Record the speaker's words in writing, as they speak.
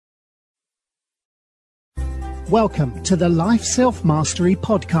Welcome to the Life Self-Mastery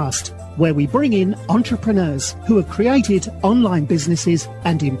Podcast, where we bring in entrepreneurs who have created online businesses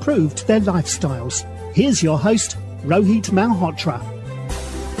and improved their lifestyles. Here's your host, Rohit Malhotra.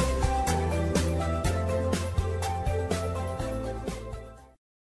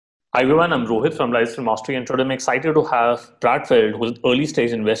 Hi everyone, I'm Rohit from Life Self-Mastery, and today I'm excited to have Brad Feld, who's an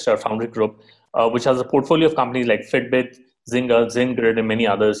early-stage investor at Foundry Group, which has a portfolio of companies like Fitbit, Zynga, ZynGrid, and many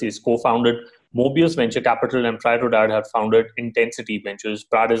others. He's co-founded Mobius Venture Capital, and prior to that had founded Intensity Ventures.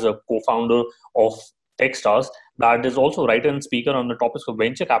 Brad is a co-founder of Techstars. Brad is also a writer and speaker on the topics of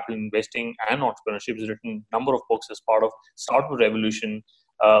venture capital investing and entrepreneurship. He's written a number of books as part of Startup Revolution,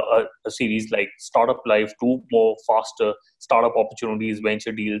 a series like Startup Life, Do More Faster, Startup Opportunities,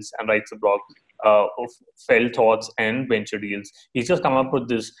 Venture Deals, and writes a blog of Feld Thoughts and Venture Deals. He's just come up with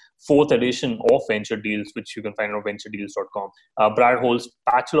this fourth edition of Venture Deals, which you can find on venturedeals.com. Brad holds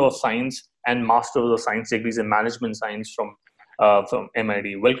Bachelor of Science and Master of Science degrees in Management Science from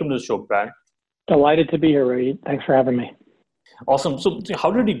MIT. Welcome to the show, Brad. Delighted to be here, Rohit. Thanks for having me. Awesome. So how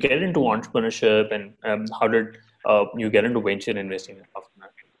did you get into entrepreneurship, and how did you get into venture investing after that?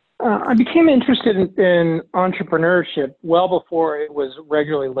 I became interested in entrepreneurship well before it was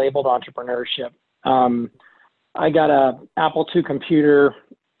regularly labeled entrepreneurship. I got an Apple II computer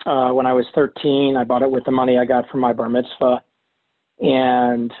when I was 13. I bought it with the money I got from my bar mitzvah,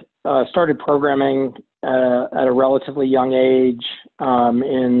 and started programming at a relatively young age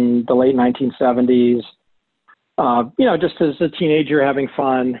in the late 1970s. Just as a teenager having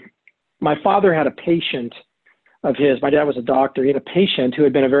fun. My father had a patient of his. My dad was a doctor. He had a patient who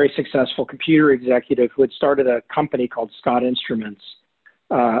had been a very successful computer executive who had started a company called Scott Instruments.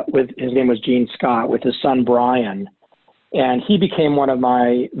 His name was Gene Scott, with his son Brian. And he became one of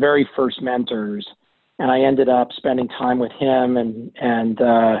my very first mentors. And I ended up spending time with him and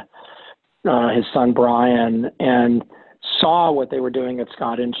his son Brian, and saw what they were doing at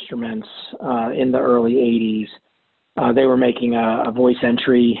Scott Instruments in the early 80s. They were making a voice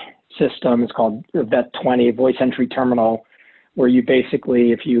entry system. It's called VET20, voice entry terminal, where you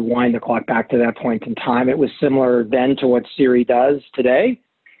basically, if you wind the clock back to that point in time, it was similar then to what Siri does today,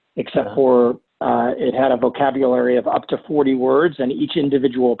 except for it had a vocabulary of up to 40 words, and each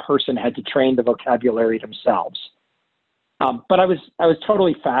individual person had to train the vocabulary themselves. But I was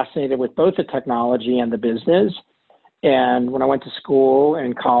totally fascinated with both the technology and the business. And when I went to school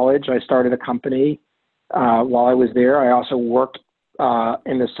and college, I started a company. While I was there, I also worked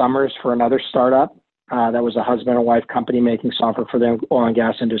in the summers for another startup that was a husband and wife company making software for the oil and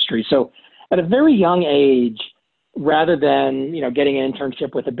gas industry. So at a very young age, rather than getting an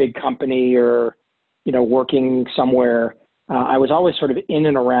internship with a big company or working somewhere, I was always sort of in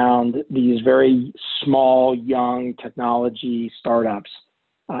and around these very small, young technology startups,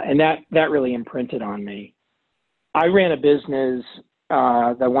 and that really imprinted on me. I ran a business,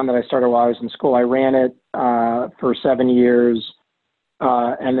 the one that I started while I was in school. I ran it for 7 years.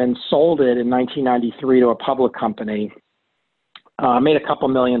 And then sold it in 1993 to a public company. Made a couple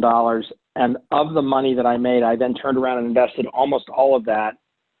 $1 million. And of the money that I made, I then turned around and invested almost all of that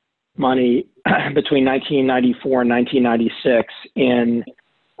money between 1994 and 1996 in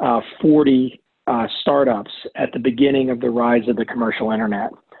 40 startups at the beginning of the rise of the commercial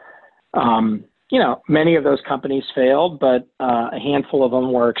internet. Many of those companies failed, but a handful of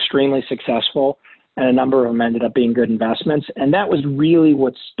them were extremely successful. And a number of them ended up being good investments. And that was really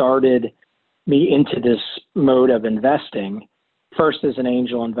what started me into this mode of investing, first as an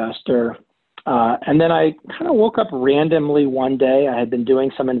angel investor. And then I kind of woke up randomly one day. I had been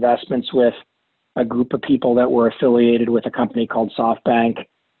doing some investments with a group of people that were affiliated with a company called SoftBank,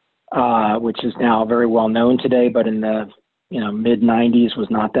 which is now very well known today, but in the mid-90s was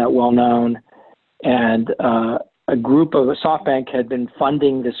not that well known. And a group of SoftBank had been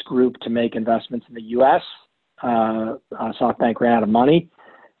funding this group to make investments in the U.S. SoftBank ran out of money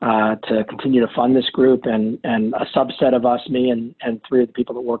to continue to fund this group, and a subset of us, me and three of the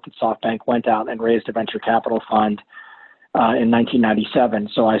people that worked at SoftBank, went out and raised a venture capital fund in 1997.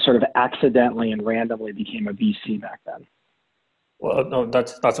 So I sort of accidentally and randomly became a VC back then. Well, no,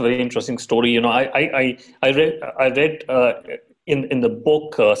 that's a very interesting story. I read in the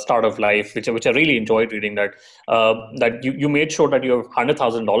book Startup Life, which I really enjoyed reading, that you made sure that you have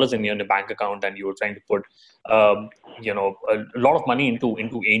 $100,000 in your bank account, and you were trying to put a lot of money into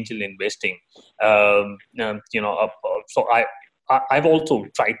angel investing. So I've also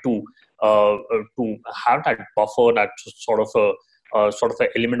tried to have that buffer, that sort of a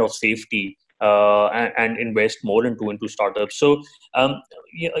element of safety, and invest more into startups. So how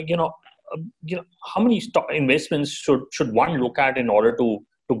many stock investments should one look at in order to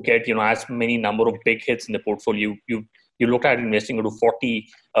to get, as many number of big hits in the portfolio. You looked at investing into 40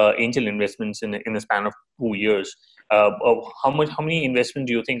 angel investments in a span of 2 years. How many investments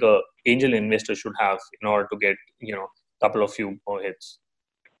do you think a angel investor should have in order to get, couple of few more hits?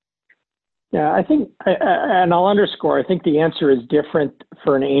 Yeah, I think, and I'll underscore, I think the answer is different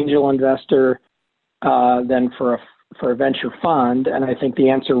for an angel investor than for a venture fund. And I think the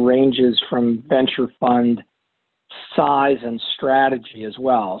answer ranges from venture fund size and strategy as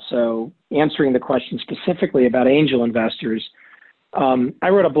well. So answering the question specifically about angel investors, I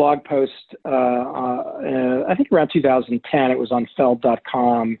wrote a blog post, I think around 2010, it was on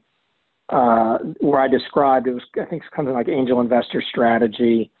Feld.com, where I described, I think something like angel investor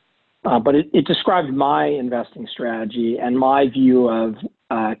strategy. But it described my investing strategy and my view of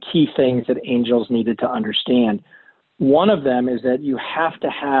key things that angels needed to understand. One of them is that you have to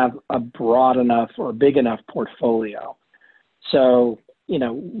have a broad enough or big enough portfolio. So,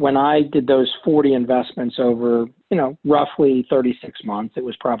 when I did those 40 investments over, roughly 36 months, it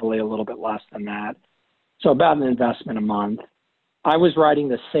was probably a little bit less than that. So about an investment a month. I was writing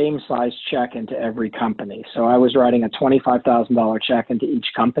the same size check into every company. So I was writing a $25,000 check into each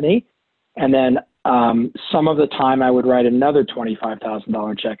company. And then some of the time I would write another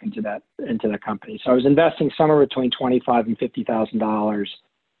 $25,000 check into that company. So I was investing somewhere between $25,000 and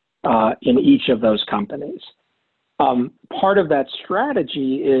 $50,000 in each of those companies. Part of that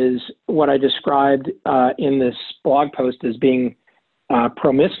strategy is what I described in this blog post as being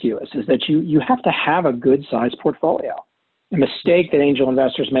promiscuous, is that you have to have a good sized portfolio. A mistake that angel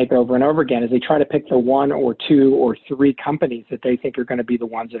investors make over and over again is they try to pick the 1 or 2 or 3 companies that they think are going to be the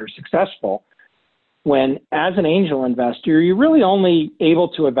ones that are successful. When as an angel investor, you're really only able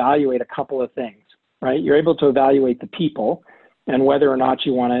to evaluate a couple of things, right? You're able to evaluate the people and whether or not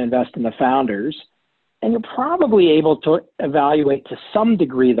you want to invest in the founders. And you're probably able to evaluate to some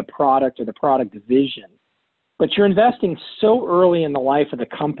degree the product or the product vision. But you're investing so early in the life of the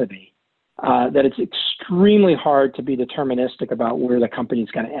company that it's extremely hard to be deterministic about where the company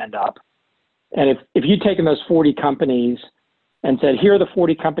is going to end up. And if you'd taken those 40 companies and said, here are the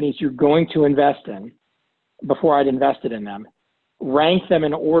 40 companies you're going to invest in before I'd invested in them, rank them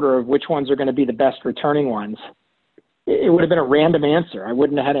in order of which ones are going to be the best returning ones, it would have been a random answer. I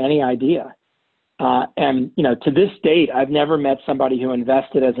wouldn't have had any idea. And to this date, I've never met somebody who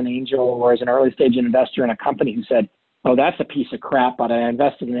invested as an angel or as an early stage investor in a company who said, oh, that's a piece of crap, but I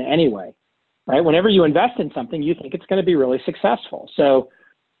invested in it anyway. Right? Whenever you invest in something, you think it's going to be really successful. So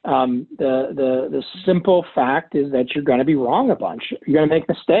the simple fact is that you're going to be wrong a bunch. You're going to make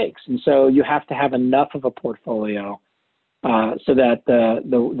mistakes. And so you have to have enough of a portfolio so that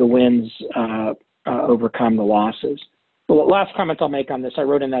the wins overcome the losses. The last comment I'll make on this, I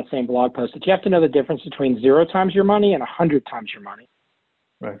wrote in that same blog post that you have to know the difference between 0 times your money and 100 times your money.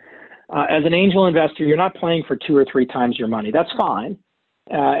 Right. As an angel investor, you're not playing for 2 or 3 times your money. That's fine.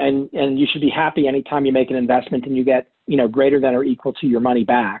 And you should be happy anytime you make an investment and you get, greater than or equal to your money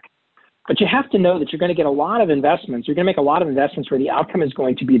back. But you have to know that you're going to get a lot of investments. You're going to make a lot of investments where the outcome is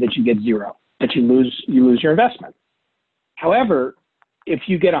going to be that you get 0, that you lose your investment. However, if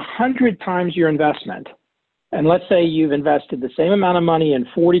you get 100 times your investment, and let's say you've invested the same amount of money in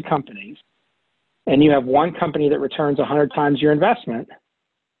 40 companies, and you have one company that returns 100 times your investment,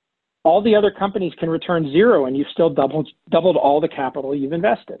 all the other companies can return 0 and you've still doubled all the capital you've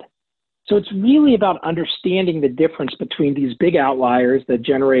invested. So it's really about understanding the difference between these big outliers that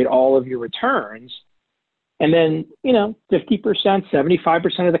generate all of your returns. And then, 50%,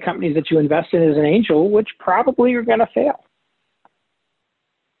 75% of the companies that you invest in as an angel, which probably are going to fail.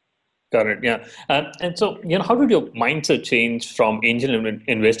 Got it. Yeah. And so, how did your mindset change from angel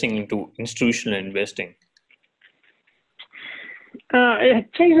investing into institutional investing?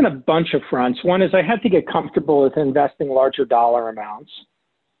 It changed in a bunch of fronts. One is I had to get comfortable with investing larger dollar amounts.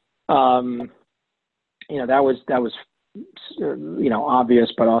 That was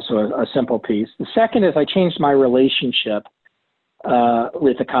obvious, but also a simple piece. The second is I changed my relationship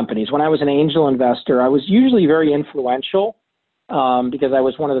with the companies. When I was an angel investor, I was usually very influential because I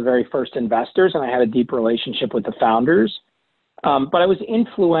was one of the very first investors and I had a deep relationship with the founders. But I was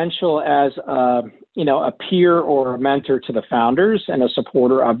influential as a peer or a mentor to the founders and a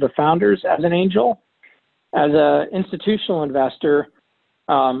supporter of the founders as an angel. As an institutional investor,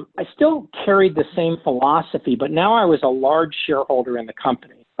 I still carried the same philosophy, but now I was a large shareholder in the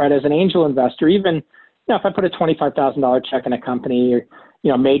company. Right? As an angel investor, even if I put a $25,000 check in a company,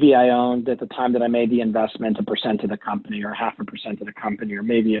 maybe I owned at the time that I made the investment 1% of the company, or 0.5% of the company, or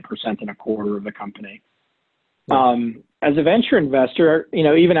maybe 1.25% of the company. As a venture investor,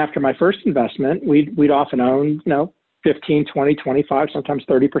 even after my first investment, we'd often own, 15, 20, 25, sometimes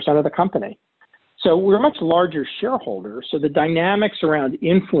 30% of the company. So we're a much larger shareholder. So the dynamics around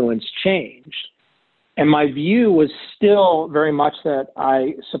influence changed. And my view was still very much that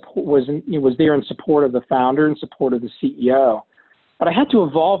I was there in support of the founder and support of the CEO. But I had to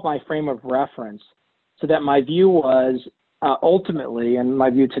evolve my frame of reference so that my view was ultimately, and my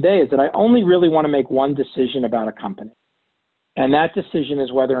view today is that I only really want to make one decision about a company. And that decision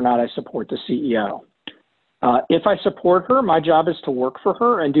is whether or not I support the CEO. If I support her, my job is to work for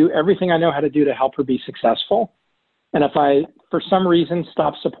her and do everything I know how to do to help her be successful. And if I, for some reason,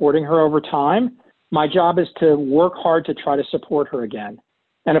 stop supporting her over time, my job is to work hard to try to support her again.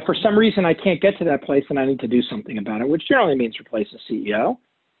 And if for some reason I can't get to that place, then I need to do something about it, which generally means replace the CEO.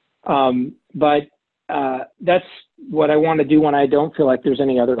 But that's what I want to do when I don't feel like there's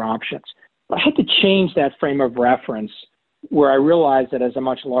any other options. But I had to change that frame of reference where I realized that as a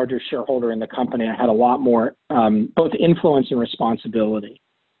much larger shareholder in the company, I had a lot more both influence and responsibility.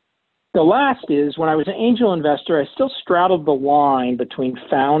 The last is when I was an angel investor, I still straddled the line between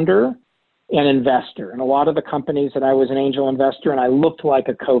founder and investor. And a lot of the companies that I was an angel investor, and I looked like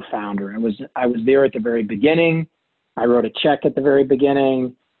a co-founder. I was there at the very beginning. I wrote a check at the very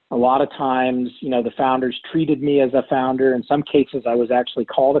beginning. A lot of times, the founders treated me as a founder. In some cases, I was actually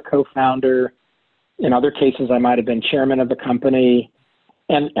called a co-founder. In other cases, I might have been chairman of the company.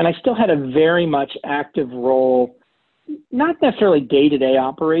 And I still had a very much active role, not necessarily day-to-day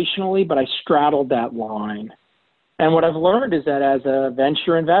operationally, but I straddled that line. And what I've learned is that as a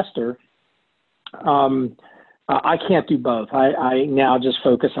venture investor, I can't do both. I now just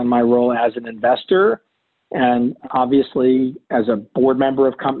focus on my role as an investor. And obviously, as a board member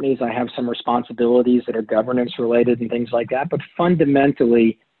of companies, I have some responsibilities that are governance related and things like that. But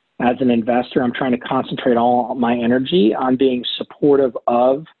fundamentally, as an investor, I'm trying to concentrate all my energy on being supportive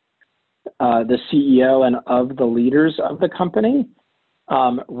of the CEO and of the leaders of the company,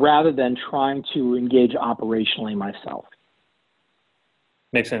 rather than trying to engage operationally myself.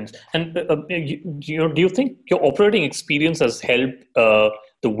 Makes sense. And do you think your operating experience has helped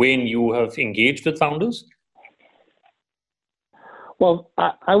the way you have engaged with founders? Well,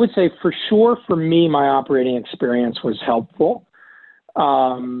 I would say for sure for me, my operating experience was helpful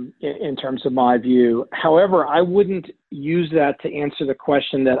in terms of my view. However, I wouldn't use that to answer the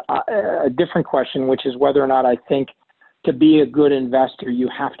question a different question, which is whether or not I think to be a good investor, you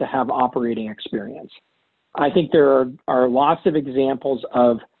have to have operating experience. I think there are lots of examples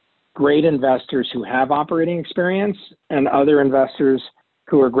of great investors who have operating experience and other investors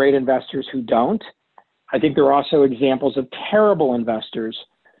who are great investors who don't. I think there are also examples of terrible investors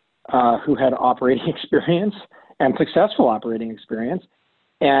who had operating experience and successful operating experience,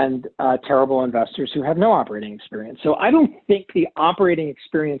 and terrible investors who have no operating experience. So I don't think the operating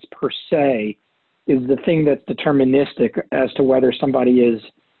experience per se is the thing that's deterministic as to whether somebody is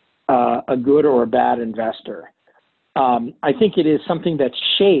a good or a bad investor. I think it is something that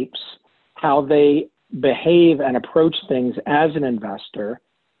shapes how they behave and approach things as an investor.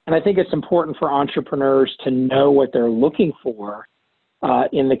 And I think it's important for entrepreneurs to know what they're looking for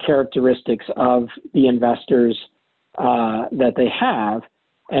in the characteristics of the investors that they have,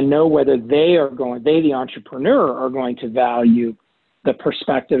 and know whether they, the entrepreneur, are going to value the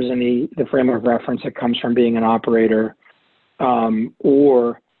perspectives and the frame of reference that comes from being an operator,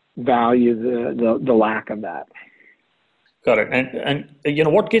 or value the lack of that. Got it.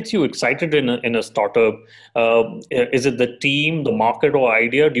 And what gets you excited in a startup? Is it the team, the market, or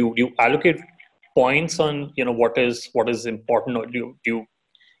idea? Do you allocate points on what is important, or do you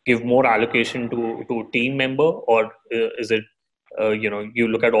give more allocation to a team member, or is it you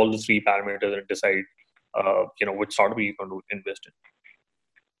look at all the three parameters and decide which startup you're going to invest in?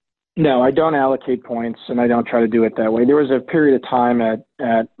 No, I don't allocate points, and I don't try to do it that way. There was a period of time at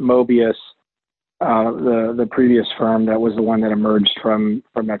Mobius, the previous firm that was the one that emerged from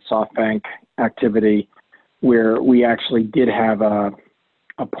that SoftBank activity, where we actually did have a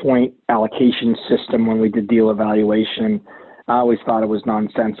point allocation system when we did deal evaluation. I always thought it was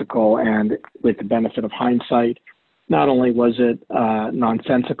nonsensical, and with the benefit of hindsight, not only was it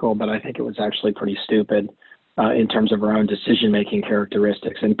nonsensical, but I think it was actually pretty stupid in terms of our own decision-making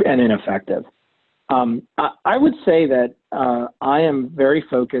characteristics and ineffective. I would say that I am very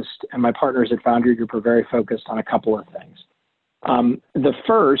focused, and my partners at Foundry Group are very focused on a couple of things. The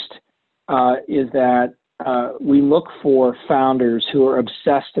first is that we look for founders who are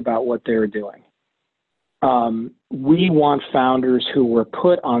obsessed about what they're doing. We want founders who were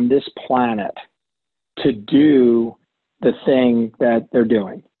put on this planet to do the thing that they're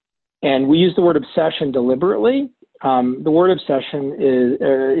doing. And we use the word obsession deliberately. The word obsession is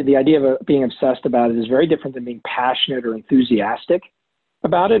the idea of being obsessed about it is very different than being passionate or enthusiastic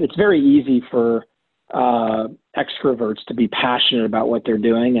about it. It's very easy for extroverts to be passionate about what they're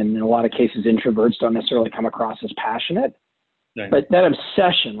doing, and in a lot of cases, introverts don't necessarily come across as passionate. Right. But that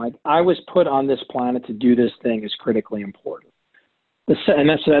obsession, like I was put on this planet to do this thing, is critically important. And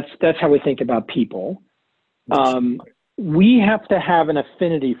that's how we think about people. We have to have an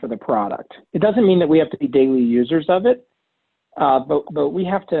affinity for the product. It doesn't mean that we have to be daily users of it, but we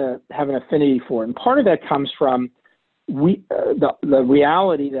have to have an affinity for it. And part of that comes from the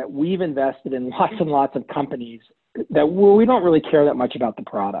reality that we've invested in lots and lots of companies that we don't really care that much about the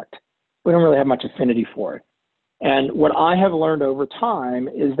product. We don't really have much affinity for it. And what I have learned over time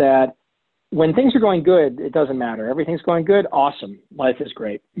is that when things are going good, it doesn't matter. Everything's going good, awesome, life is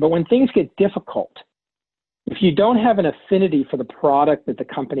great. But when things get difficult, if you don't have an affinity for the product that the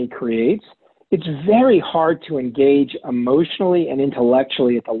company creates, it's very hard to engage emotionally and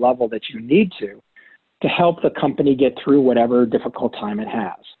intellectually at the level that you need to help the company get through whatever difficult time it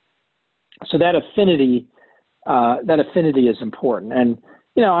has. So that affinity is important. And,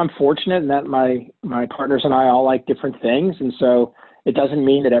 you know, I'm fortunate in that my partners and I all like different things. And so it doesn't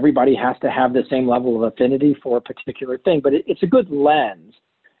mean that everybody has to have the same level of affinity for a particular thing, but it's a good lens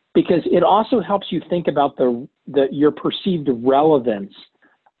because it also helps you think about your perceived relevance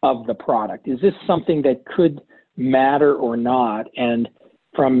of the product. Is this something that could matter or not? And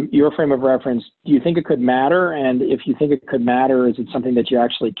from your frame of reference, do you think it could matter? And if you think it could matter, is it something that you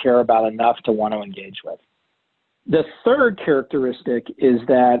actually care about enough to want to engage with? The third characteristic is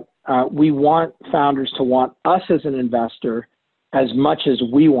that we want founders to want us as an investor as much as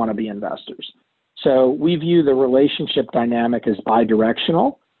we want to be investors. So we view the relationship dynamic as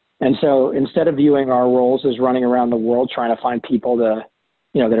bidirectional. And so instead of viewing our roles as running around the world trying to find people that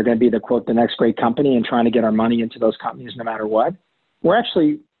are going to be the next great company and trying to get our money into those companies no matter what, we're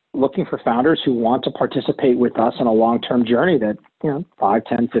actually looking for founders who want to participate with us in a long-term journey that, 5,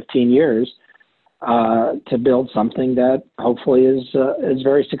 10, 15 years to build something that hopefully is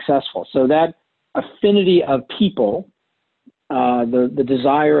very successful. So that affinity of people, the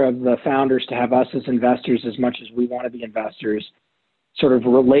desire of the founders to have us as investors as much as we want to be investors, sort of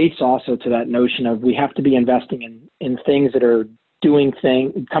relates also to that notion of we have to be investing in things that are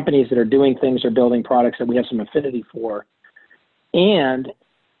companies that are doing things or building products that we have some affinity for, and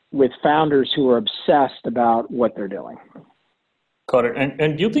with founders who are obsessed about what they're doing. Got it.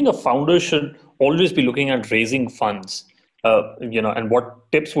 And do you think a founder should always be looking at raising funds? And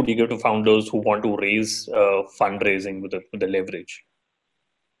what tips would you give to founders who want to raise fundraising with the leverage?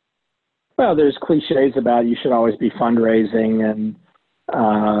 Well, there's cliches about you should always be fundraising, and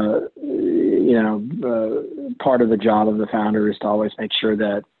part of the job of the founder is to always make sure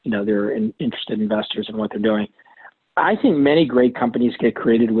that they're interested investors in what they're doing. I think many great companies get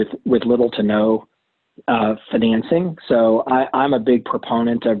created with little to no financing. So I'm a big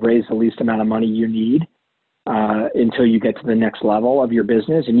proponent of raise the least amount of money you need until you get to the next level of your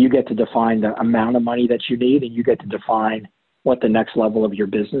business, and you get to define the amount of money that you need, and you get to define what the next level of your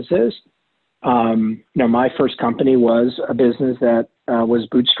business is. My first company was a business that was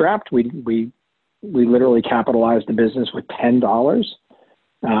bootstrapped. We literally capitalized the business with $10.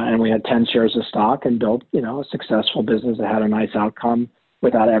 And we had 10 shares of stock and built, a successful business that had a nice outcome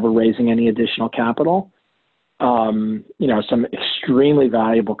without ever raising any additional capital. Some extremely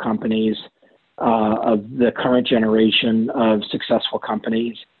valuable companies of the current generation of successful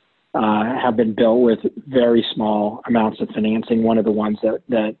companies have been built with very small amounts of financing. One of the ones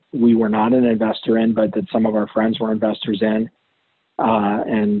that we were not an investor in, but that some of our friends were investors in.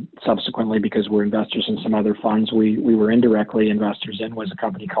 And subsequently, because we're investors in some other funds, we were indirectly investors in, was a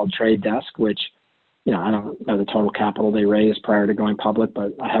company called Trade Desk, which, I don't know the total capital they raised prior to going public,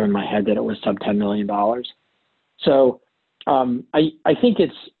 but I have in my head that it was sub $10 million. So I think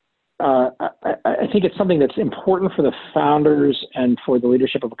it's something that's important for the founders and for the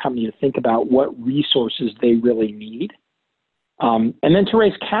leadership of a company to think about what resources they really need, and then to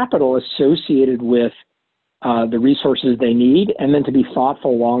raise capital associated with the resources they need, and then to be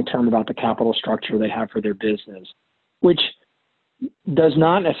thoughtful long-term about the capital structure they have for their business, which does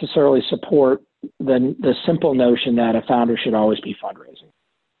not necessarily support the simple notion that a founder should always be fundraising.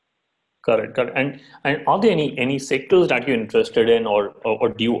 Got it. And are there any sectors that you're interested in, or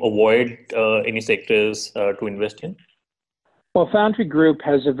do you avoid any sectors to invest in? Well, Foundry Group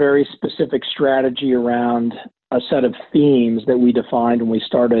has a very specific strategy around a set of themes that we defined when we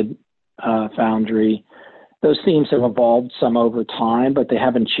started Foundry. Those themes have evolved some over time, but they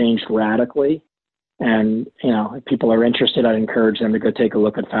haven't changed radically. And, if people are interested, I'd encourage them to go take a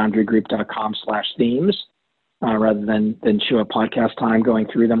look at foundrygroup.com/themes. rather than chew a podcast time going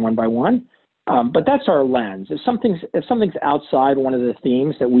through them one by one. But that's our lens. If something's outside one of the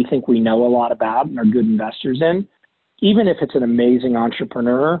themes that we think we know a lot about and are good investors in, even if it's an amazing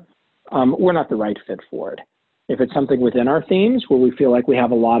entrepreneur, we're not the right fit for it. If it's something within our themes where we feel like we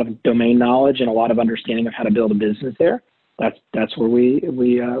have a lot of domain knowledge and a lot of understanding of how to build a business there, that's where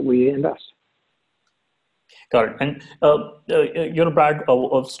we invest. Got it. And Brad,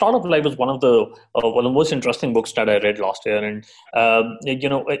 Startup Life was one of the most interesting books that I read last year. And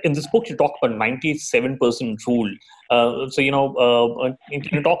in this book, you talk about 97% rule. Can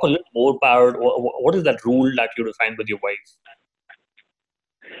you talk a little more about what is that rule that you defined with your wife?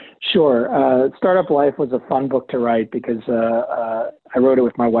 Sure. Startup Life was a fun book to write because I wrote it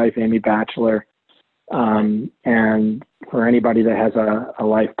with my wife, Amy Batchelor. And for anybody that has a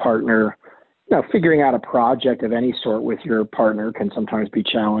life partner, figuring out a project of any sort with your partner can sometimes be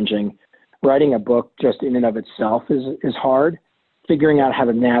challenging. Writing a book just in and of itself is hard. Figuring out how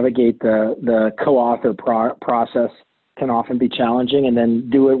to navigate the co-author process can often be challenging, and then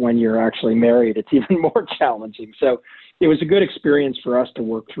do it when you're actually married. It's even more challenging. So it was a good experience for us to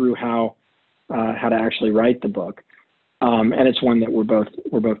work through how to actually write the book, and it's one that we're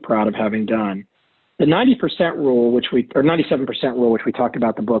both proud of having done. The 90% rule, 97% rule, which we talked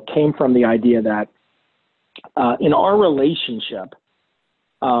about in the book, came from the idea that in our relationship,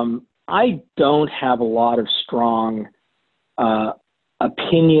 I don't have a lot of strong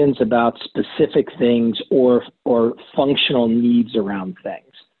opinions about specific things or functional needs around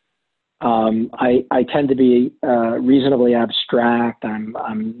things. I tend to be reasonably abstract. I'm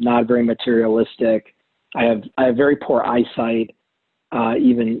not very materialistic. I have very poor eyesight.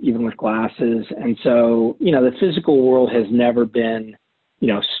 Even with glasses. And so, the physical world has never been,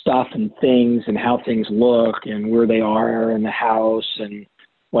 stuff and things and how things look and where they are in the house and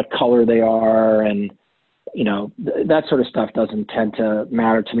what color they are. And, that sort of stuff doesn't tend to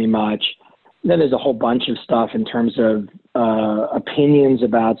matter to me much. Then there's a whole bunch of stuff in terms of opinions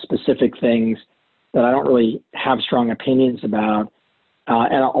about specific things that I don't really have strong opinions about.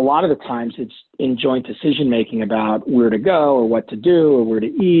 And a lot of the times it's in joint decision-making about where to go or what to do or where to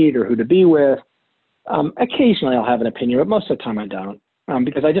eat or who to be with. Occasionally I'll have an opinion, but most of the time I don't,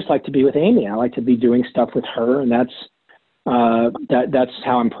 because I just like to be with Amy. I like to be doing stuff with her, and that's how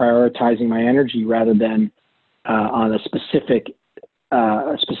I'm prioritizing my energy rather than on a specific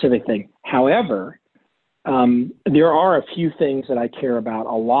thing. However, there are a few things that I care about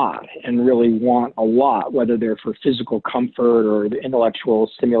a lot and really want a lot, whether they're for physical comfort or the intellectual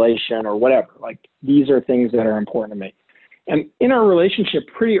stimulation or whatever. Like, these are things that are important to me. And in our relationship,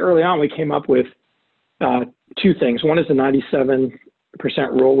 pretty early on, we came up with two things. One is the 97%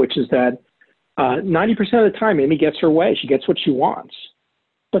 rule, which is that 90% of the time, Amy gets her way. She gets what she wants.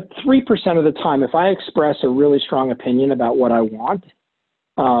 But 3% of the time, if I express a really strong opinion about what I want,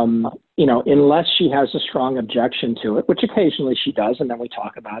 unless she has a strong objection to it, which occasionally she does, and then we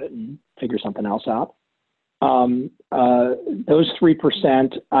talk about it and figure something else out. Those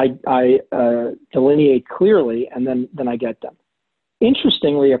 3% I delineate clearly, and then I get them.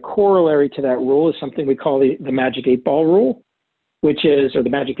 Interestingly, a corollary to that rule is something we call the Magic 8 Ball rule, or the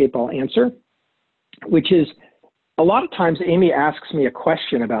Magic 8 Ball answer, which is a lot of times Amy asks me a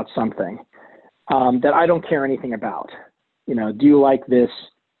question about something that I don't care anything about. Do you like this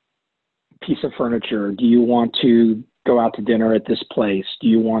piece of furniture? Do you want to go out to dinner at this place? Do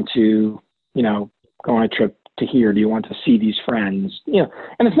you want to, go on a trip to here? Do you want to see these friends? And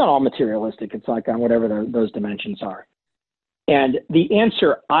it's not all materialistic. It's like on whatever those dimensions are. And the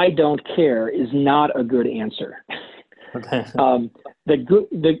answer, I don't care, is not a good answer. Okay.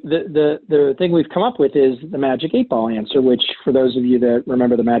 The thing we've come up with is the Magic 8 Ball answer, which, for those of you that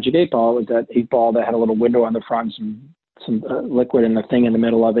remember the Magic 8 Ball, was that 8 ball that had a little window on the front, some liquid and the thing in the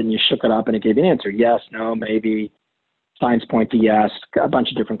middle of it, and you shook it up and it gave you an answer. Yes, no, maybe, signs point to yes, a bunch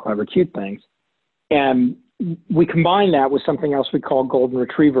of different clever, cute things. And we combine that with something else we call golden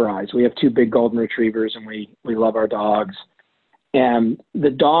retriever eyes. We have 2 big golden retrievers, and we love our dogs. And the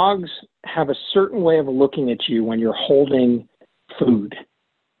dogs have a certain way of looking at you when you're holding food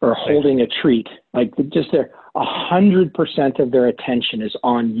or holding a treat. Like, just 100% of their attention is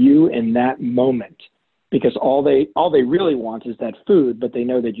on you in that moment, because all they really want is that food, but they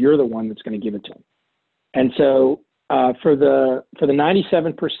know that you're the one that's going to give it to them. And so for the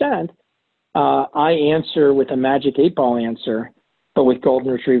 97%, I answer with a Magic 8 Ball answer, but with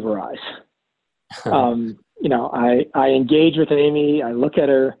golden retriever eyes. I engage with Amy. I look at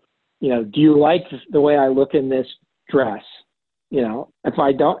her. Do you like the way I look in this dress? If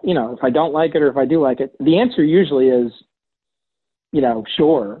I don't like it, or if I do like it, the answer usually is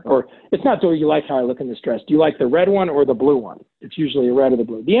sure. Or it's not, do you like how I look in this dress? Do you like the red one or the blue one? It's usually a red or the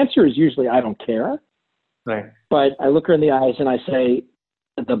blue. The answer is usually, I don't care. Right. But I look her in the eyes and I say,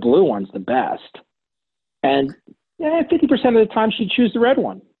 the blue one's the best. And 50% of the time she'd choose the red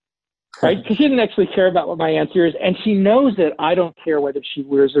one, right? Because she didn't actually care about what my answer is. And she knows that I don't care whether she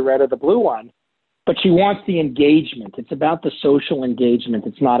wears the red or the blue one, but she wants the engagement. It's about the social engagement.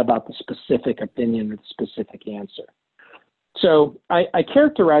 It's not about the specific opinion or the specific answer. So I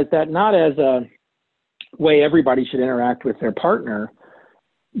characterize that not as a way everybody should interact with their partner,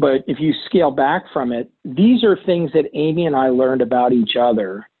 but if you scale back from it, these are things that Amy and I learned about each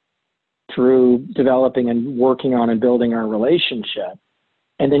other through developing and working on and building our relationship,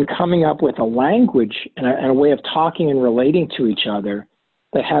 and then coming up with a language and a way of talking and relating to each other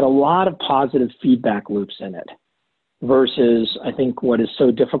that had a lot of positive feedback loops in it. Versus, I think, what is so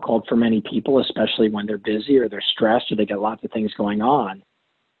difficult for many people, especially when they're busy or they're stressed or they get lots of things going on,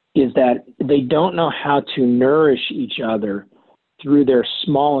 is that they don't know how to nourish each other through their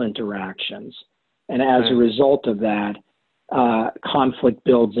small interactions. And as a result of that, conflict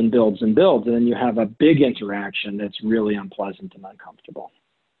builds and builds and builds. And then you have a big interaction that's really unpleasant and uncomfortable.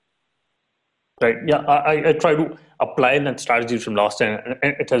 Right. Yeah, I try to apply that strategy from last time,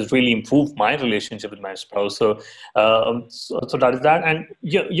 and it has really improved my relationship with my spouse. So that is that. And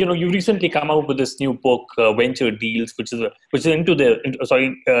you recently come out with this new book, Venture Deals, which is this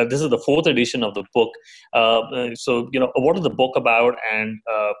is the fourth edition of the book. So what is the book about, and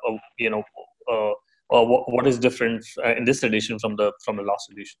what is different in this edition from the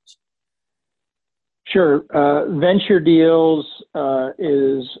last editions? Sure. Venture Deals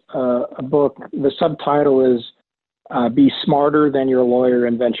is a book. The subtitle is Be Smarter Than Your Lawyer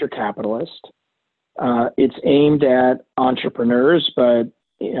and Venture Capitalist. It's aimed at entrepreneurs, but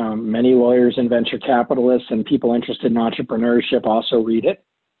many lawyers and venture capitalists and people interested in entrepreneurship also read it.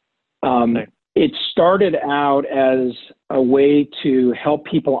 It started out as a way to help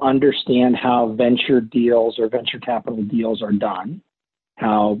people understand how venture deals or venture capital deals are done,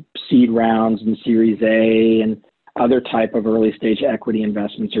 how seed rounds and Series A and other type of early stage equity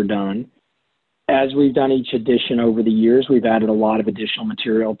investments are done. As we've done each edition over the years, we've added a lot of additional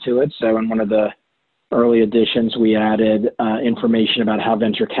material to it. So in one of the early editions, we added information about how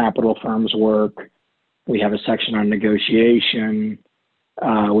venture capital firms work. We have a section on negotiation.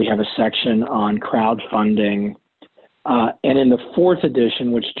 We have a section on crowdfunding. And in the fourth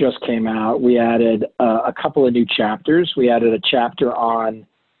edition, which just came out, we added a couple of new chapters. We added a chapter on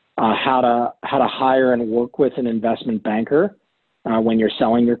how to hire and work with an investment banker when you're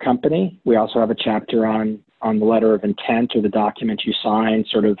selling your company. We also have a chapter on the letter of intent, or the document you sign,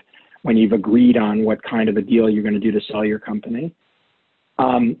 sort of when you've agreed on what kind of a deal you're going to do to sell your company.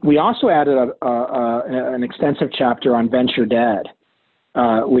 We also added an extensive chapter on venture debt,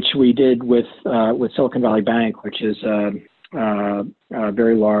 which we did with Silicon Valley Bank, which is a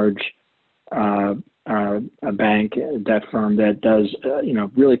very large a bank, a debt firm that does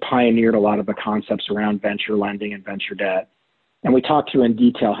really pioneered a lot of the concepts around venture lending and venture debt. And we talked through in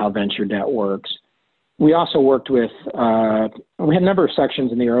detail how venture debt works. We also worked with we had a number of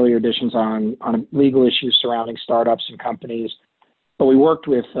sections in the earlier editions on legal issues surrounding startups and companies. But we worked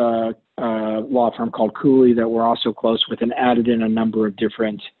with a law firm called Cooley that we're also close with, and added in a number of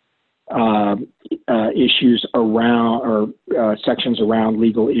different issues around, or sections around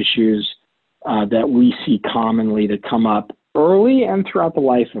legal issues that we see commonly that come up early and throughout the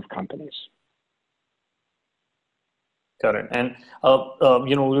life of companies. Got it. And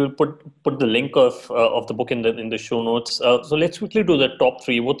we'll put the link of the book in the show notes. So let's quickly do the top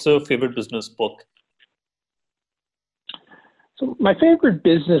three. What's your favorite business book? So my favorite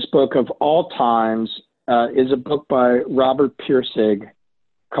business book of all times is a book by Robert Pirsig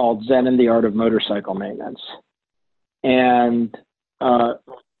called Zen and the Art of Motorcycle Maintenance. And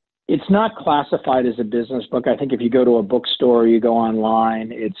it's not classified as a business book. I think if you go to a bookstore, you go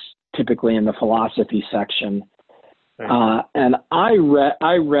online, it's typically in the philosophy section. And I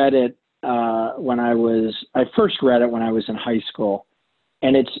read it I first read it when I was in high school.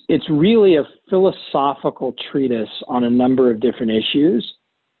 And it's really a philosophical treatise on a number of different issues.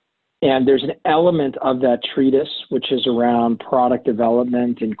 And there's an element of that treatise which is around product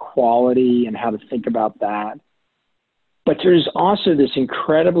development and quality and how to think about that. But there's also this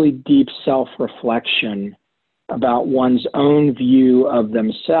incredibly deep self-reflection about one's own view of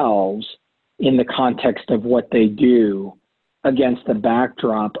themselves in the context of what they do against the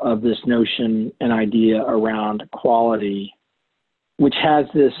backdrop of this notion and idea around quality, which has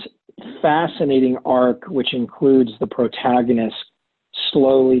this fascinating arc, which includes the protagonist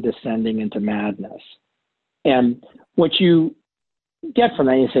slowly descending into madness. And what you get from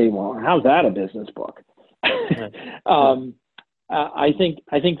that, you say, well, how's that a business book? I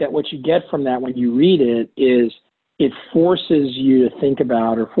think that what you get from that when you read it is it forces you to think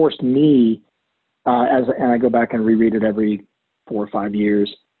about, or forced me, and I go back and reread it every 4 or 5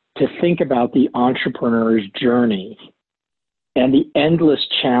 years, to think about the entrepreneur's journey and the endless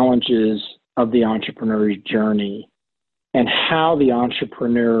challenges of the entrepreneur's journey, and how the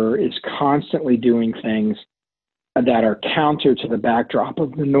entrepreneur is constantly doing things that are counter to the backdrop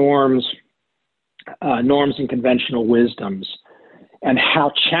of the norms and conventional wisdoms, and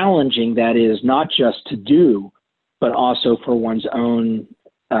how challenging that is, not just to do, but also for one's own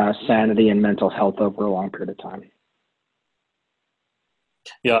sanity and mental health over a long period of time.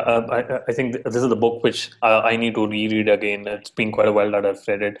 Yeah, I think this is the book which I need to reread again. It's been quite a while that I've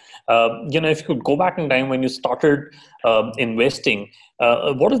read it. If you could go back in time when you started investing,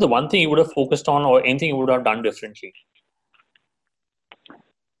 what is the one thing you would have focused on, or anything you would have done differently?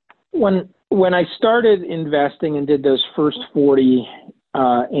 When I started investing and did those first 40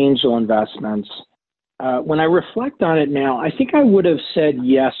 angel investments, when I reflect on it now, I think I would have said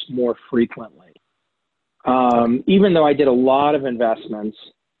yes more frequently. Even though I did a lot of investments,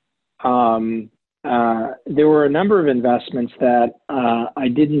 there were a number of investments that I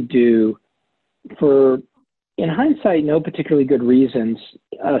didn't do for, in hindsight, no particularly good reasons,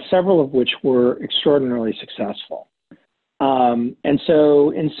 several of which were extraordinarily successful. And so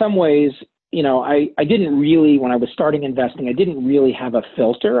in some ways, I didn't really, when I was starting investing, I didn't really have a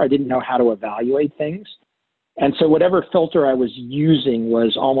filter. I didn't know how to evaluate things. And so whatever filter I was using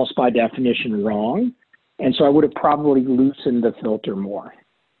was almost by definition wrong. And so I would have probably loosened the filter more.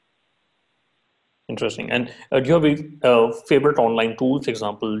 Interesting. And do you have a favorite online tool, for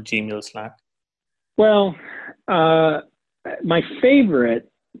example, Gmail, Slack? Well, my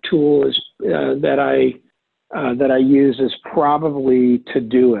favorite tool is that I use is probably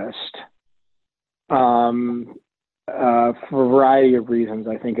Todoist. For a variety of reasons.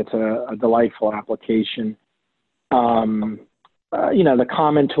 I think it's a delightful application. The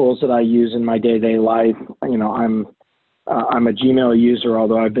common tools that I use in my day-to-day life, I'm a Gmail user,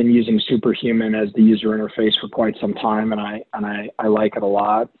 although I've been using Superhuman as the user interface for quite some time, and I like it a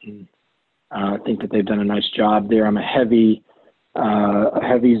lot. And I think that they've done a nice job there. I'm a heavy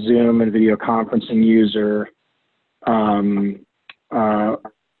Zoom and video conferencing user.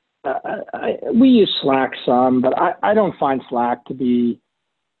 We use Slack some, but I don't find Slack to be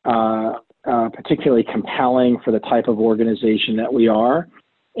particularly compelling for the type of organization that we are.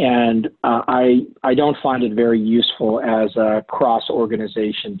 And I don't find it very useful as a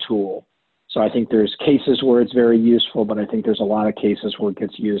cross-organization tool. So I think there's cases where it's very useful, but I think there's a lot of cases where it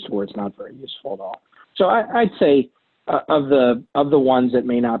gets used where it's not very useful at all. So I'd say of the ones that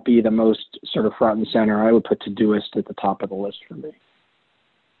may not be the most sort of front and center, I would put Todoist at the top of the list for me.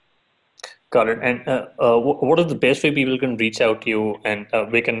 Got it. And what is the best way people can reach out to you, and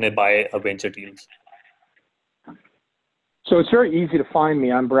where can they buy venture deals? So it's very easy to find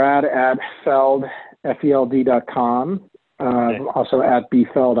me. I'm Brad at Feld, FELD.com. Also at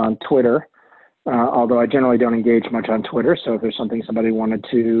bfeld on Twitter, although I generally don't engage much on Twitter. So if there's something somebody wanted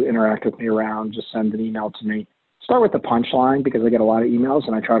to interact with me around, just send an email to me. Start with the punchline, because I get a lot of emails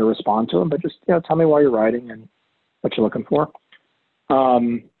and I try to respond to them. But just tell me why you're writing and what you're looking for.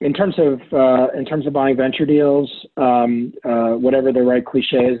 In terms of buying venture deals, whatever the right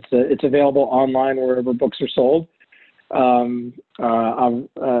cliche is, it's available online wherever books are sold. Actually,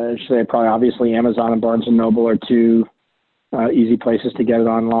 probably obviously Amazon and Barnes & Noble are two easy places to get it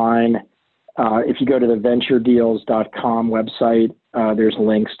online. If you go to the venturedeals.com website, there's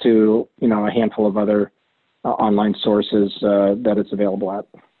links to a handful of other online sources that it's available at.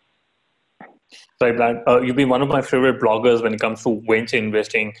 Right, Brad. You've been one of my favorite bloggers when it comes to venture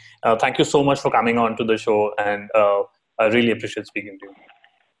investing. Thank you so much for coming on to the show, and I really appreciate speaking to you.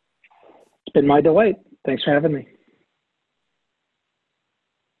 It's been my delight. Thanks for having me.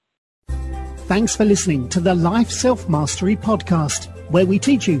 Thanks for listening to the Life Self-Mastery Podcast, where we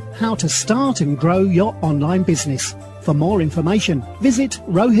teach you how to start and grow your online business. For more information, visit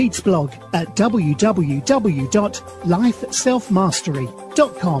Rohit's blog at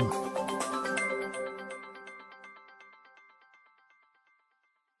www.lifeselfmastery.com.